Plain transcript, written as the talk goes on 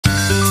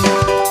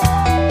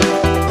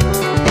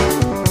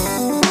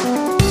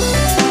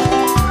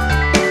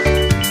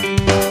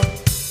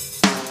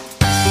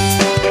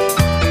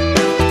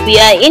We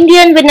are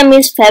Indian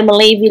Vietnamese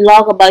family. We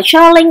vlog about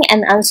schooling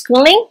and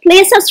unschooling.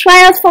 Please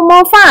subscribe for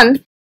more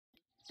fun.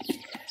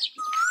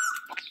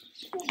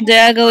 They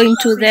are going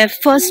to their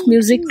first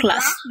music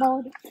class.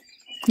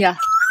 Yeah,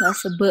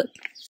 that's a bird.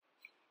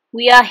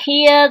 We are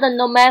here, the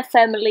nomad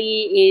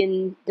family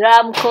in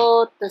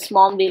Dharamkot, the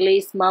small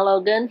village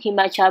Malogan,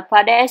 Himachal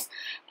Pradesh,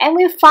 and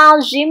we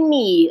found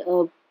Jimmy,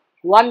 a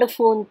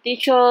wonderful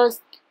teacher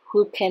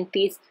who can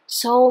teach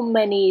so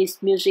many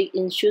music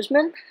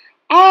instruments,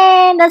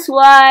 and that's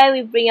why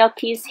we bring our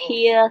kids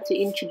here to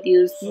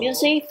introduce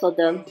music for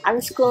the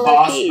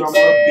unschooling kids.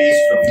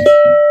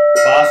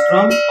 Bass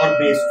drum or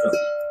bass drum?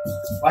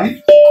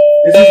 Fine.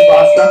 This is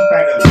bass drum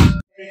pedal.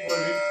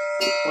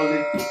 Hold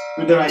it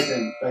with the right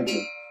hand.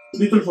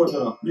 Little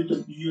further up.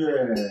 Little.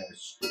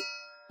 Yes.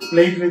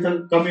 Play it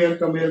little. Come here.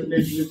 Play it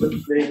little.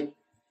 Play.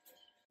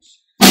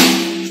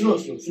 Slow.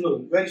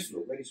 Very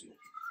slow.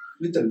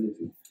 Little.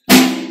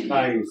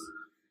 Nice.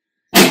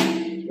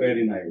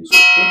 Very nice.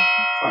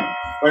 Fine.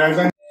 But I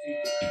can't.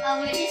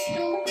 It is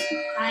too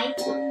high.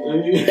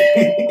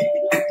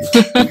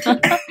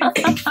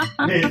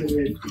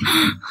 Wait.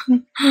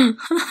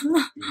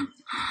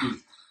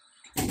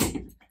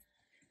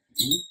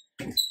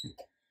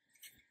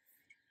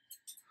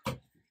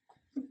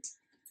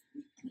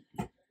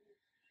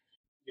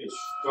 Yes.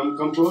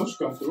 Come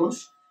close.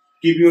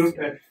 Keep your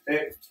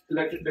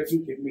let me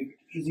make it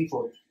easy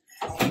for you.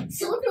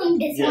 So from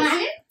this Yes.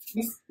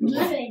 one,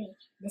 not ready.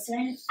 This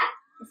one up,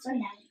 this one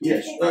down.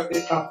 Yes.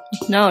 Up.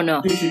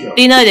 No. This is up.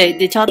 Đi nơi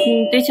để cho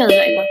teacher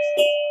dạy con.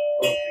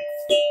 Okay.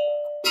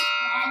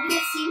 Do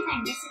the same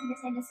time. This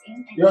and the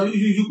same time. Yeah,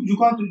 you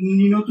can't. You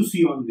need not to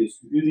see on this.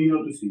 You need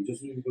not to see.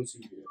 Just you can see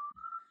here.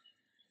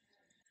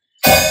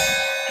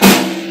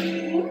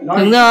 Nice.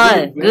 Đúng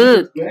rồi,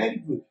 good. Very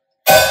good.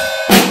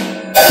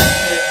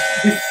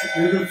 This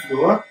little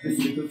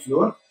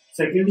slower.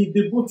 Secondly,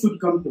 they both should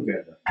come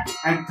together.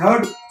 And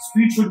third,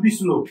 speed should be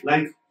slow.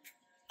 Like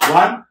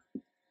 1,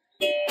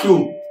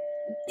 2,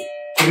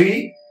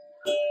 3,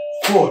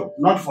 4.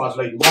 Not fast.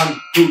 Like 1,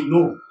 2.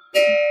 No,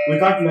 we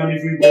can't learn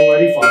if we go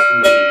very fast.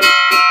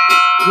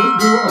 You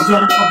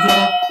observe.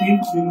 Team,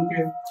 you look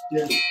here.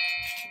 Yeah.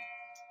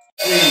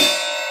 3,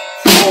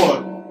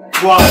 4,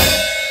 1,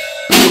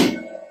 2,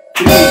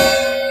 3,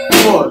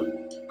 4,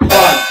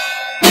 1,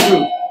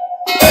 2,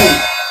 3,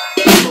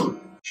 4,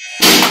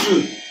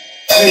 2,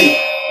 3.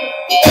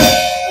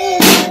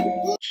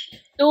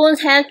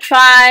 Don't have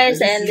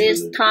tries, and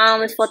this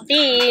time is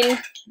 14.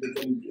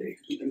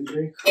 You can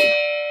break.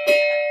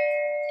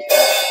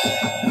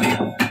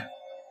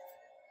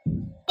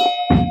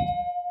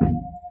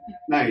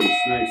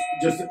 Nice.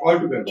 Just all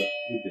together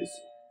with this.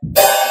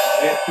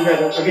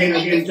 Together. Again.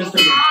 Just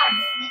again.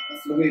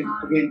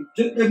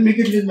 Just make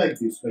it just like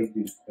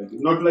this.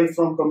 Not like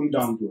from coming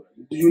down to it.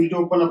 You need to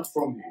open up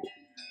from here.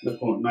 The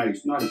cone.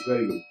 Nice.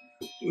 Very good.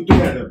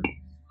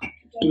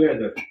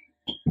 Together.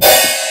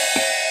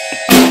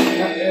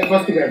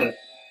 First together.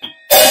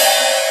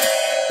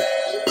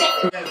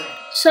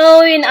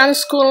 So in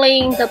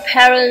unschooling, the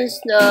parents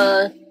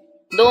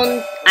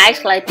don't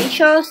act like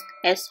teachers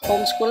as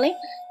homeschooling,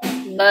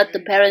 but the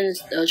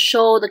parents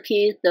show the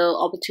kids the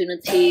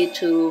opportunity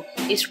to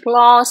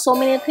explore so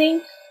many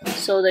things.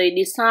 So they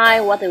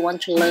decide what they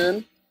want to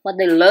learn, what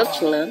they love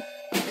to learn.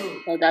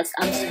 So that's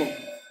unschooling.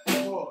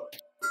 4,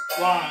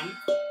 1,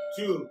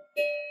 2.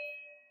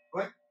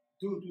 What?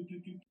 2.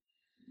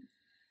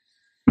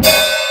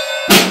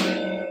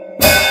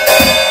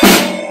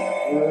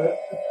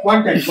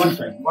 One time.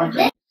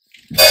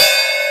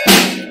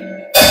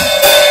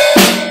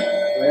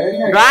 Very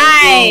nice.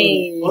 Right.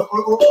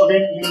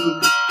 Again.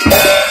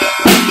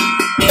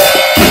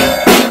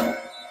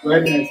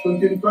 Very nice.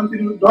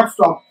 Continue. Don't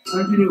stop.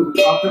 Continue.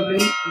 After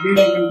playing,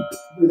 again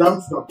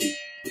without stopping.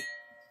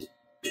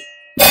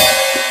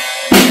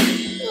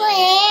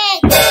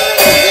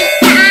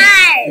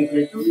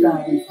 Okay, 2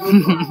 times.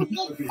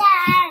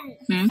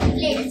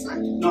 Play this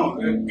one. No,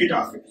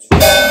 guitar.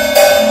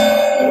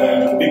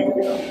 Big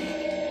guitar.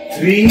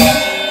 3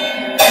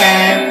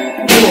 and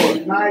 4.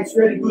 Nice,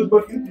 very good.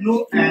 But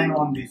no and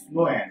on this.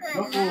 No and.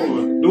 No 4.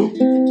 Do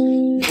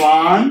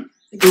 1,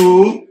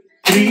 2,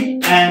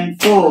 3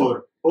 and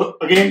 4.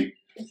 Again.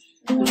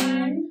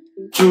 1,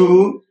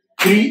 2,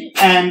 3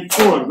 and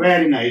 4.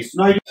 Very nice.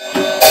 Now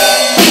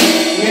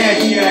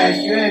yes,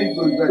 very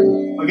good.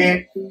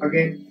 Again.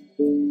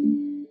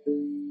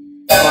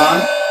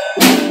 1,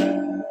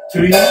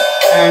 3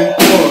 and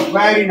 4.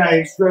 Very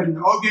nice. Again.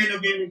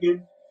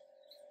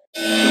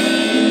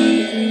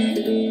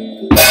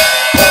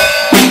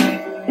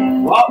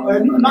 Wow,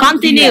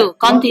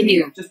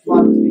 Continue. Just 1,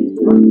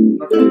 3.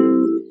 Not 3.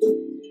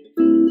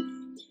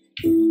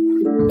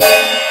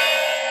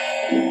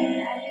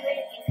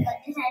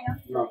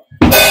 No.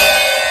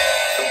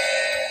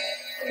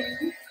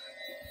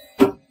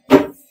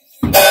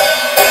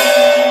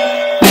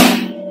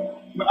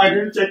 I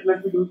didn't check.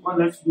 Let's do one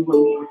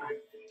more time.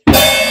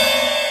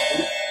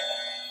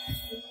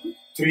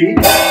 3.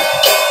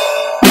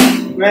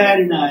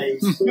 Very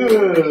nice.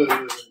 Good.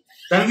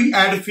 Then we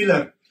add a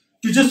filler.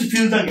 to just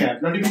fill the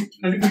gap. Let me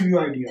give you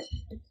an idea.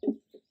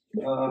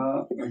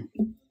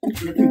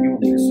 Let me give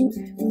this.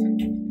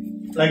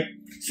 Like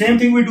same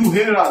thing we do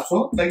here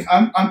also. Like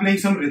I'm playing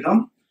some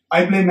rhythm.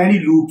 I play many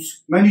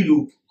loops.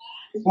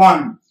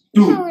 1,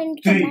 2,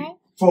 3,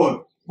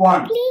 4.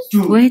 1,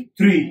 2,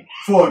 3,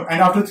 4.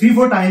 And after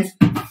 3-4 times,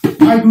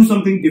 I do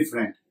something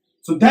different.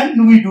 So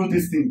then we do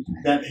this thing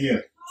that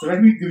here. So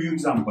let me give you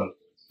example.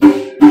 1,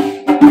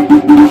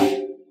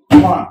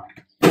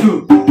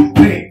 2,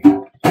 3,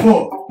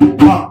 4.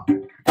 1,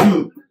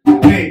 2,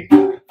 3,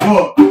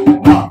 4.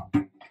 1,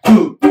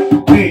 2,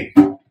 3,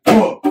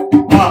 4.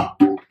 1,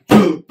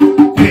 2,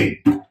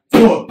 3,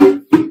 4.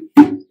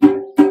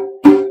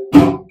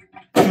 1,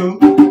 2.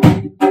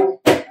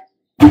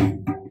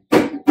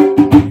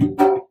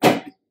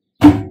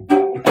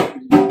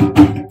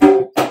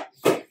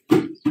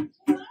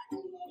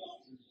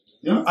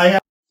 You know, I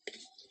have.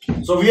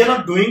 So we are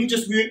not doing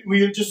just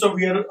we are just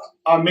we are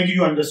making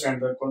you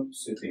understand the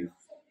concept thing.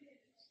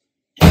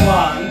 1,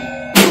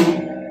 2,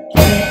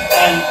 3,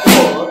 and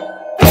 4.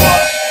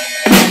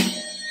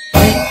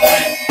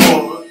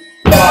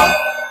 1,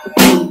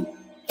 2,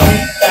 3,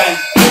 and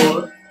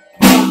 4.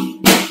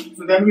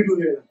 So then we do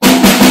here.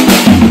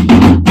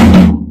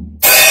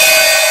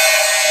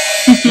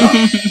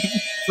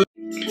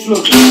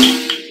 Slow.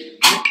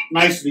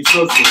 Nicely,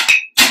 slow.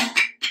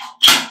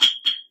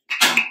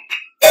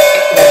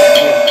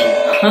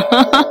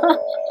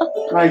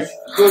 Nice.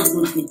 Good.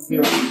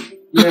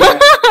 Yeah.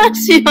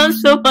 She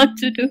wants so much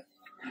to do.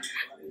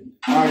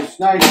 Nice.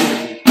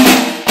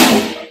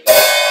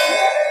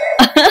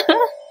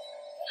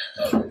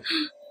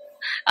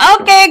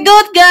 Okay,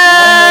 good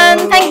girl.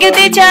 Thank you,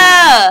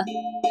 teacher.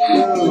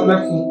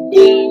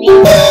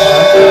 2,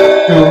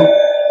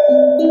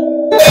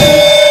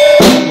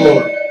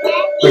 4.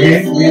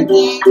 Again.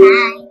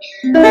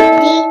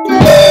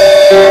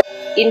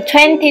 In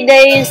 20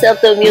 days of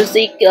the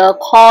music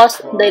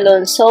course, they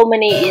learn so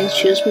many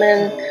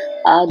instruments,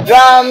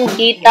 drum,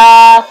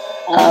 guitar,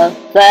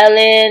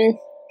 violin,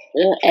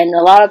 and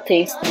a lot of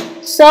things.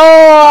 So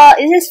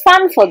it is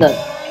fun for them.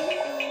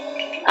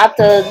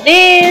 After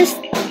this,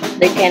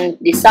 they can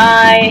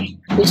decide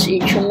which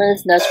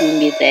instruments that will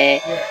be there.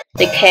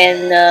 They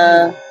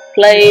can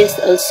play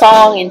a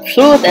song in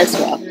flute as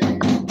well.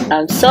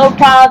 I'm so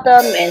proud of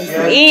them, and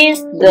it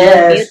is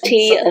the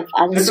beauty of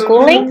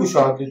unschooling.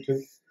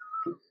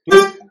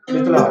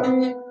 Little hard.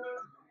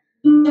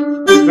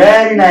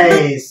 Very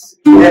nice.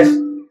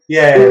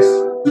 Yes.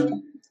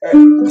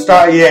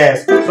 Start.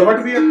 Yes. So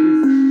what we have?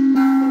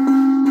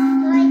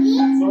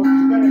 So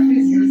you can at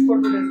least use for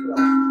today's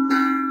class.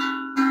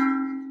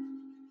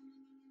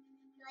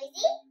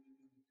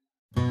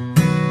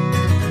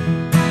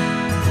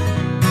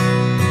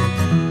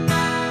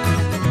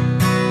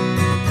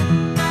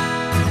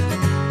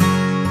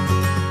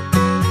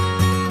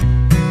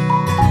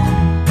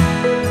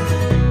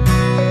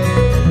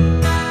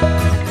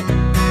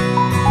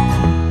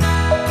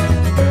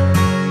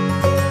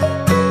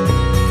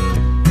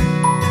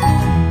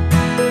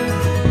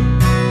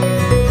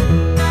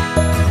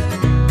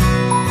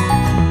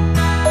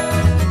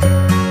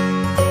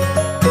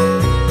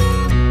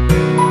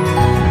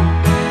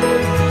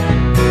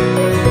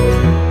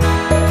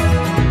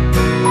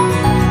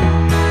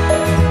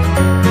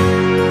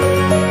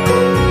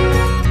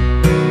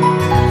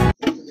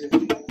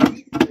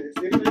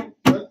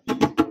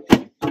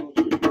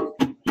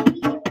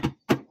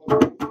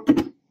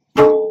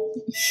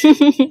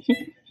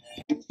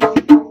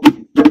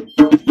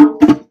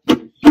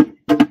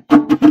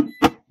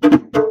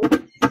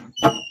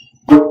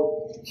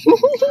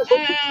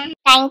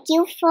 Thank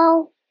you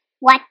for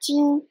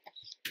watching.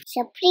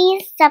 So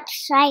please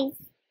subscribe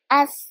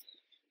us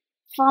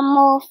for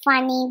more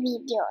funny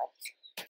videos.